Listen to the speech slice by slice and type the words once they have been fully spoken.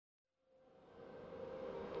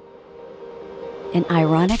an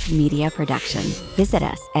Ironic Media production. Visit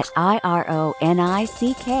us at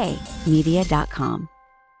ironickmedia.com.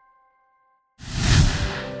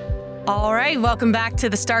 All right, welcome back to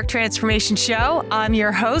the Stark Transformation Show. I'm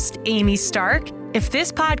your host, Amy Stark. If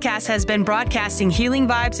this podcast has been broadcasting healing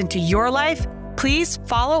vibes into your life, please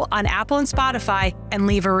follow on Apple and Spotify and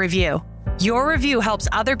leave a review. Your review helps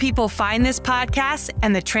other people find this podcast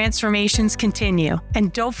and the transformations continue.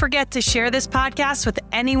 And don't forget to share this podcast with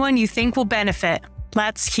anyone you think will benefit.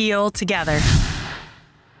 Let's heal together.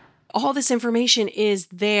 All this information is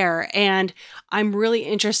there, and I'm really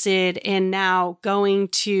interested in now going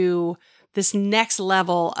to this next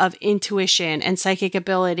level of intuition and psychic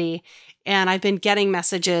ability. And I've been getting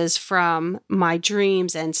messages from my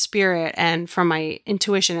dreams and spirit and from my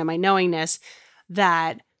intuition and my knowingness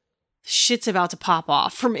that shit's about to pop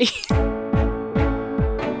off for me.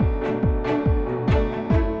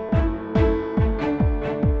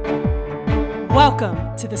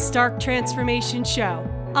 Welcome to the Stark Transformation Show.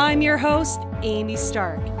 I'm your host, Amy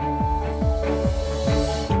Stark.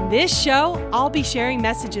 In this show, I'll be sharing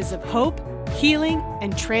messages of hope, healing,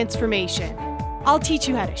 and transformation. I'll teach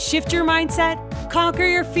you how to shift your mindset, conquer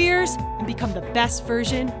your fears, and become the best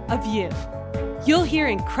version of you. You'll hear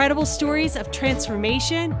incredible stories of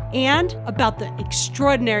transformation and about the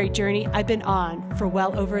extraordinary journey I've been on for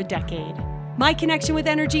well over a decade. My connection with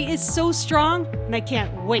energy is so strong, and I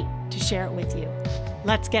can't wait to share it with you.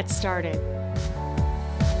 Let's get started.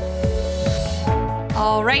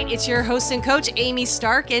 All right, it's your host and coach, Amy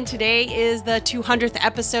Stark, and today is the 200th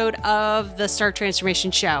episode of the Stark Transformation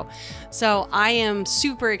Show. So I am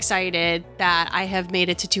super excited that I have made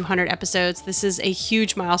it to 200 episodes. This is a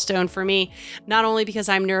huge milestone for me, not only because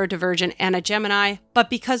I'm neurodivergent and a Gemini, but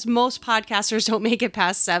because most podcasters don't make it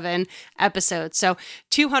past 7 episodes. So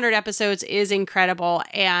 200 episodes is incredible,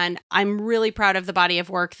 and I'm really proud of the body of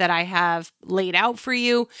work that I have laid out for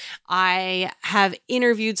you. I have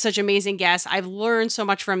interviewed such amazing guests. I've learned so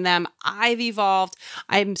much from them. I've evolved.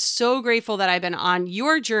 I'm so grateful that I've been on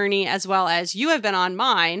your journey as well as you have been on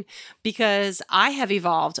mine, because I have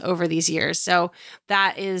evolved over these years. So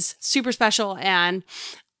that is super special. And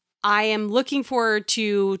I am looking forward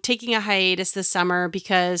to taking a hiatus this summer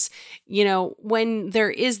because, when there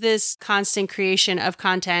is this constant creation of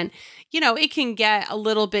content, it can get a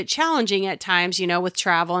little bit challenging at times, with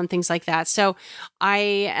travel and things like that. So I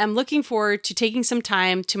am looking forward to taking some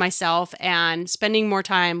time to myself and spending more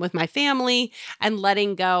time with my family and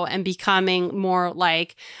letting go and becoming more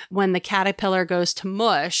like when the caterpillar goes to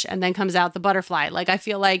mush and then comes out the butterfly. Like, I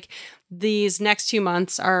feel like these next 2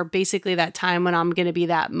 months are basically that time when I'm going to be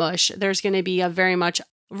that mush. There's going to be a very much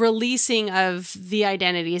releasing of the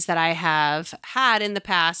identities that I have had in the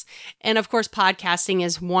past. And of course, podcasting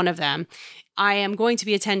is one of them. I am going to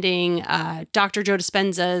be attending Dr. Joe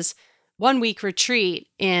Dispenza's 1-week retreat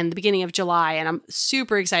in the beginning of July. And I'm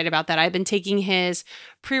super excited about that. I've been taking his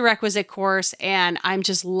prerequisite course and I'm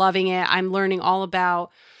just loving it. I'm learning all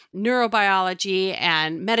about neurobiology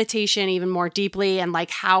and meditation even more deeply, and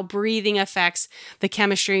like how breathing affects the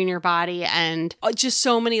chemistry in your body, and just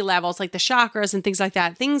so many levels, like the chakras and things like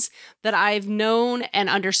that, things that I've known and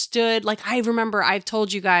understood. Like, I remember I've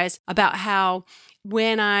told you guys about how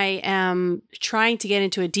when I am trying to get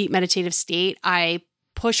into a deep meditative state, I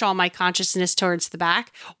push all my consciousness towards the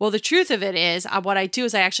back. Well, the truth of it is what I do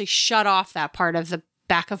is I actually shut off that part of the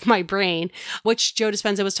back of my brain, which Joe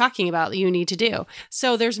Dispenza was talking about you need to do.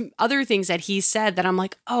 So there's other things that he said that I'm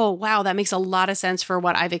like, oh, wow, that makes a lot of sense for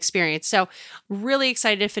what I've experienced. So really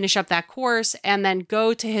excited to finish up that course and then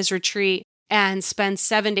go to his retreat and spend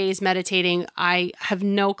 7 days meditating. I have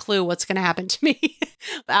no clue what's going to happen to me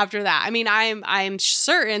after that. I mean, I'm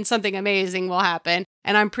certain something amazing will happen,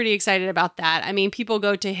 and I'm pretty excited about that. I mean, people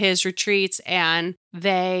go to his retreats and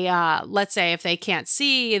they, let's say if they can't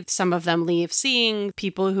see, some of them leave seeing.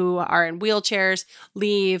 People who are in wheelchairs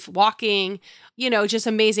leave walking, just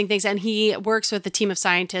amazing things. And he works with a team of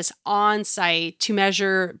scientists on site to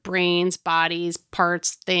measure brains, bodies,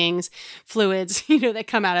 parts, things, fluids, that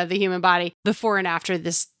come out of the human body before and after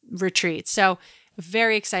this retreat. So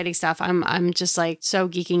very exciting stuff. I'm just like so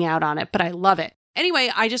geeking out on it, but I love it. Anyway,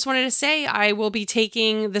 I just wanted to say I will be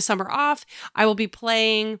taking the summer off. I will be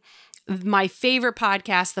playing my favorite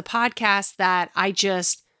podcast, the podcast that I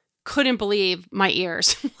just couldn't believe my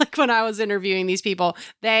ears. Like when I was interviewing these people,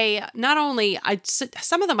 they not only,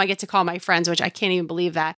 some of them I get to call my friends, which I can't even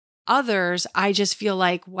believe that. Others, I just feel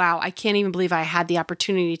like, wow, I can't even believe I had the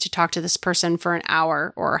opportunity to talk to this person for an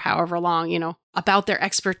hour or however long, about their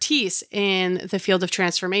expertise in the field of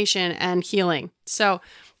transformation and healing. So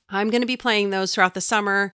I'm going to be playing those throughout the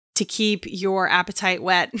summer to keep your appetite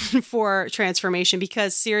wet for transformation,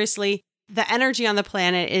 because seriously, The energy on the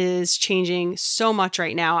planet is changing so much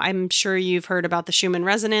right now. I'm sure you've heard about the Schumann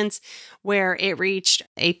resonance, where it reached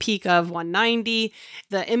a peak of 190.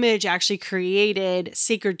 The image actually created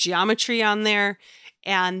sacred geometry on there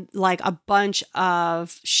and like a bunch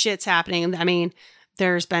of shit's happening. I mean,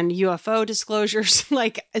 there's been UFO disclosures,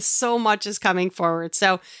 like so much is coming forward.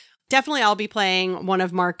 So definitely I'll be playing one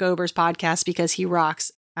of Mark Gober's podcasts because he rocks.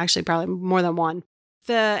 Actually, probably more than one.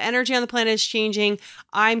 The energy on the planet is changing.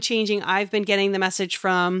 I'm changing. I've been getting the message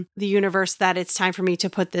from the universe that it's time for me to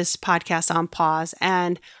put this podcast on pause.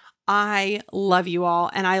 And I love you all.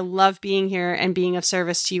 And I love being here and being of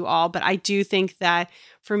service to you all. But I do think that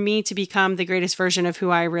for me to become the greatest version of who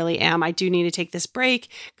I really am, I do need to take this break,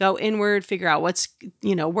 go inward, figure out what's,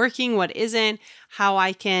 working, what isn't, how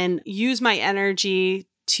I can use my energy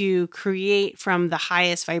to create from the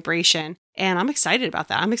highest vibration. And I'm excited about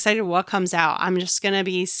that. I'm excited what comes out. I'm just going to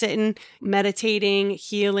be sitting, meditating,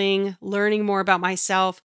 healing, learning more about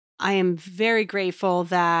myself. I am very grateful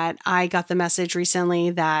that I got the message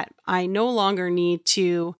recently that I no longer need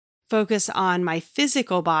to focus on my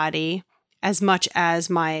physical body as much as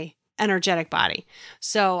my energetic body.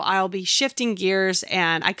 So I'll be shifting gears,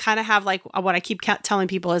 and I kind of have like what I keep telling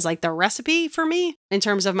people is like the recipe for me in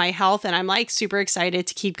terms of my health. And I'm like super excited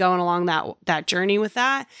to keep going along that journey with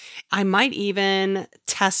that. I might even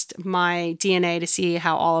test my DNA to see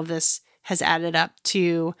how all of this has added up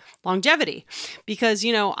to longevity because,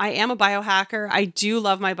 I am a biohacker. I do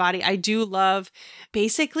love my body. I do love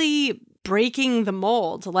basically breaking the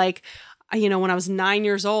mold. Like, when I was 9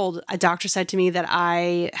 years old, a doctor said to me that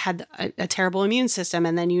I had a terrible immune system.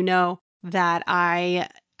 And then that I,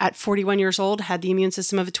 at 41 years old, had the immune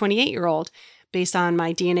system of a 28-year-old based on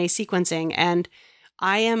my DNA sequencing. And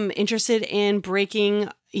I am interested in breaking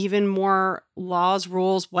even more laws,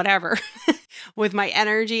 rules, whatever, with my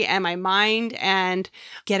energy and my mind and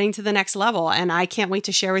getting to the next level. And I can't wait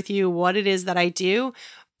to share with you what it is that I do.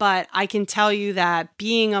 But I can tell you that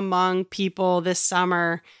being among people this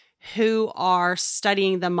summer who are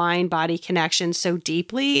studying the mind-body connection so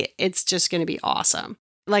deeply, it's just going to be awesome.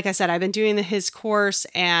 Like I said, I've been doing his course,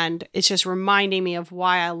 and it's just reminding me of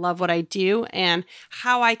why I love what I do and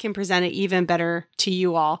how I can present it even better to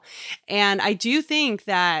you all. And I do think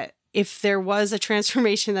that if there was a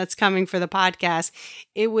transformation that's coming for the podcast,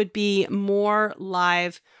 it would be more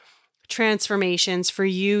live transformations for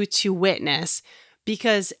you to witness.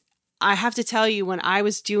 Because I have to tell you, when I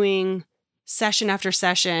was doing session after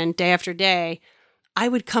session, day after day, I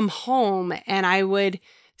would come home and I would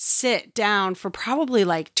sit down for probably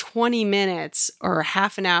like 20 minutes or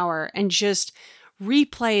half an hour and just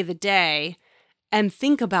replay the day and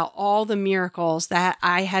think about all the miracles that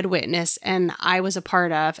I had witnessed and I was a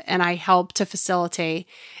part of and I helped to facilitate,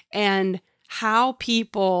 and how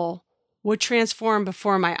people would transform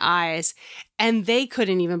before my eyes, and they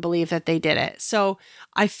couldn't even believe that they did it. So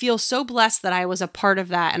I feel so blessed that I was a part of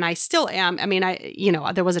that, and I still am. I mean,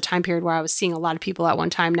 there was a time period where I was seeing a lot of people at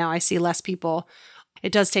one time. Now I see less people.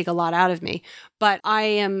 It does take a lot out of me, but I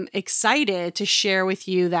am excited to share with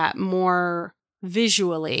you that more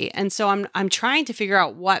visually. And so I'm trying to figure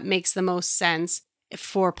out what makes the most sense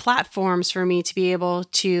for platforms for me to be able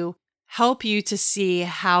to help you to see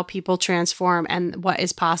how people transform and what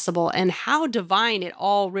is possible and how divine it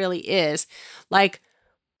all really is. Like,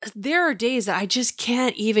 there are days that I just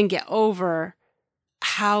can't even get over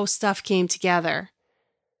how stuff came together.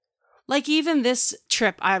 Like even this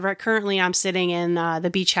trip, currently I'm sitting in the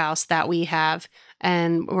beach house that we have,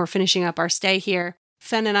 and we're finishing up our stay here.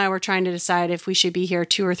 Fen and I were trying to decide if we should be here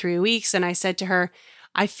 2 or 3 weeks. And I said to her,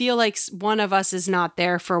 I feel like one of us is not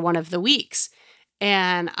there for one of the weeks.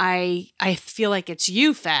 And I feel like it's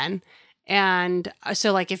you, Fen. And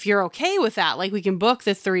so like, if you're okay with that, like we can book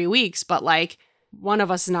the 3 weeks, but like one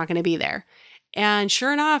of us is not going to be there. And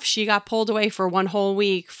sure enough, she got pulled away for 1 whole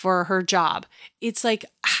week for her job. It's like,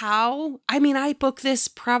 I booked this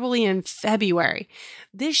probably in February.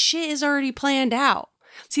 This shit is already planned out.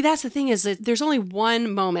 See, that's the thing, is that there's only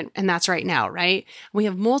one moment, and that's right now, right? We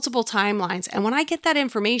have multiple timelines. And when I get that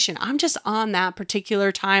information, I'm just on that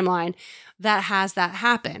particular timeline that has that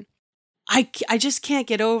happen. I just can't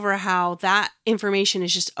get over how that information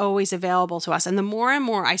is just always available to us. And the more and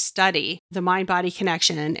more I study the mind-body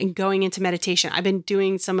connection and going into meditation, I've been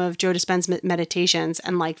doing some of Joe Dispenza's meditations,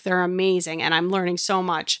 and like they're amazing. And I'm learning so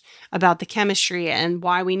much about the chemistry and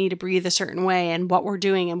why we need to breathe a certain way and what we're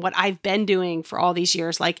doing and what I've been doing for all these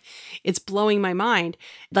years. Like, it's blowing my mind,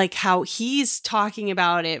 like how he's talking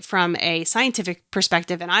about it from a scientific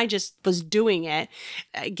perspective. And I just was doing it,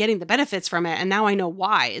 getting the benefits from it. And now I know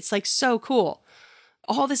why. It's like so cool.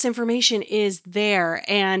 all this information is there.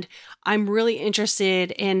 And I'm really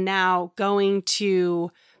interested in now going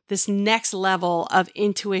to this next level of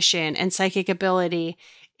intuition and psychic ability.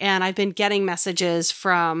 And I've been getting messages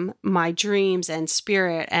from my dreams and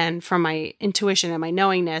spirit and from my intuition and my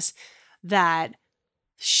knowingness that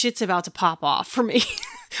shit's about to pop off for me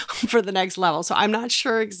for the next level. So I'm not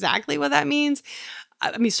sure exactly what that means.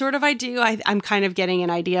 I mean, sort of I do. I'm kind of getting an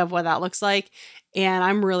idea of what that looks like. And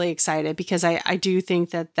I'm really excited because I do think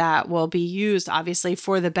that will be used, obviously,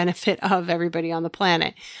 for the benefit of everybody on the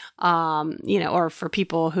planet, or for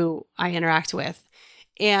people who I interact with.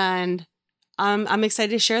 And I'm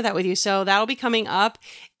excited to share that with you. So that'll be coming up.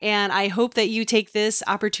 And I hope that you take this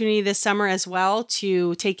opportunity this summer as well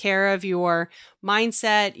to take care of your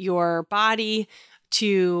mindset, your body,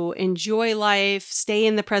 to enjoy life, stay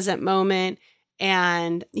in the present moment.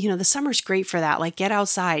 And, the summer's great for that. Like, get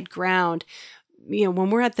outside, ground. When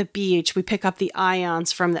we're at the beach, we pick up the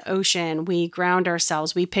ions from the ocean, we ground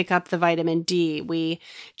ourselves, we pick up the vitamin D, we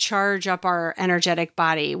charge up our energetic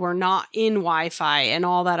body. We're not in Wi-Fi and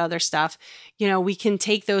all that other stuff. We can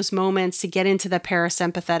take those moments to get into the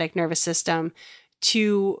parasympathetic nervous system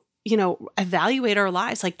to, evaluate our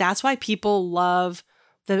lives. Like, that's why people love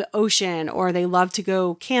the ocean, or they love to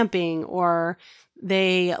go camping, or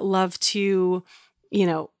they love to,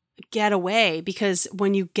 get away, because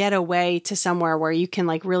when you get away to somewhere where you can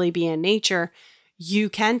like really be in nature, you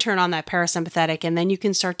can turn on that parasympathetic, and then you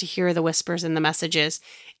can start to hear the whispers and the messages.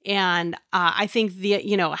 And I think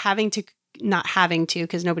not having to,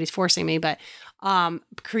 because nobody's forcing me, but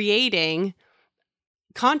creating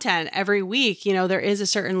content every week, there is a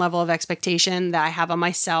certain level of expectation that I have on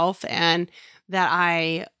myself and that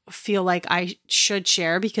I feel like I should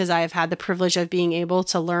share, because I have had the privilege of being able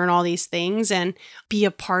to learn all these things and be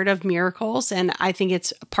a part of miracles. And I think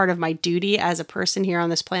it's a part of my duty as a person here on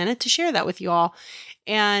this planet to share that with you all.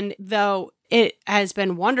 And though it has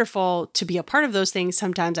been wonderful to be a part of those things,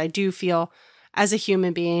 sometimes I do feel, as a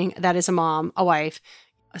human being that is a mom, a wife,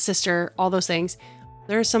 a sister, all those things,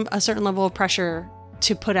 there's a certain level of pressure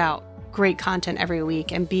to put out great content every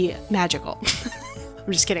week and be magical.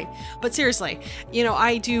 I'm just kidding. But seriously,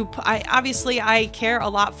 I care a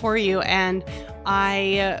lot for you, and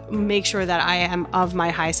I make sure that I am of my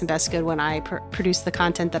highest and best good when I produce the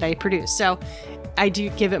content that I produce. So I do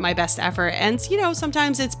give it my best effort. And,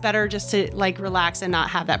 sometimes it's better just to like relax and not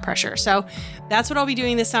have that pressure. So that's what I'll be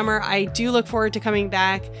doing this summer. I do look forward to coming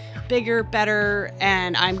back bigger, better.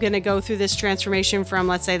 And I'm going to go through this transformation from,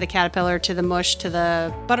 let's say, the caterpillar to the mush to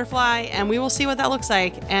the butterfly. And we will see what that looks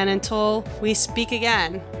like. And until we speak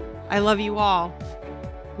again, I love you all.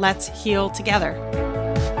 Let's heal together.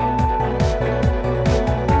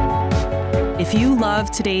 If you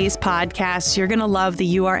love today's podcast, you're going to love the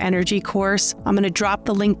You Are Energy course. I'm going to drop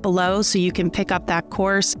the link below so you can pick up that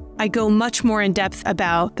course. I go much more in depth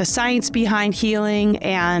about the science behind healing,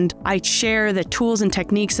 and I share the tools and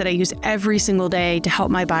techniques that I use every single day to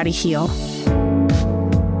help my body heal.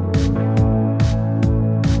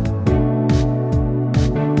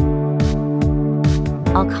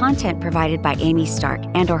 All content provided by Amy Stark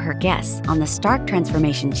and/or her guests on the Stark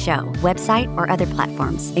Transformation Show website or other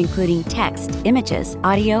platforms, including text, images,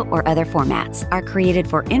 audio, or other formats, are created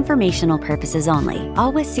for informational purposes only.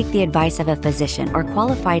 Always seek the advice of a physician or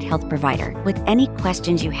qualified health provider with any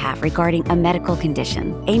questions you have regarding a medical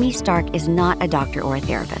condition. Amy Stark is not a doctor or a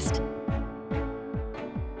therapist.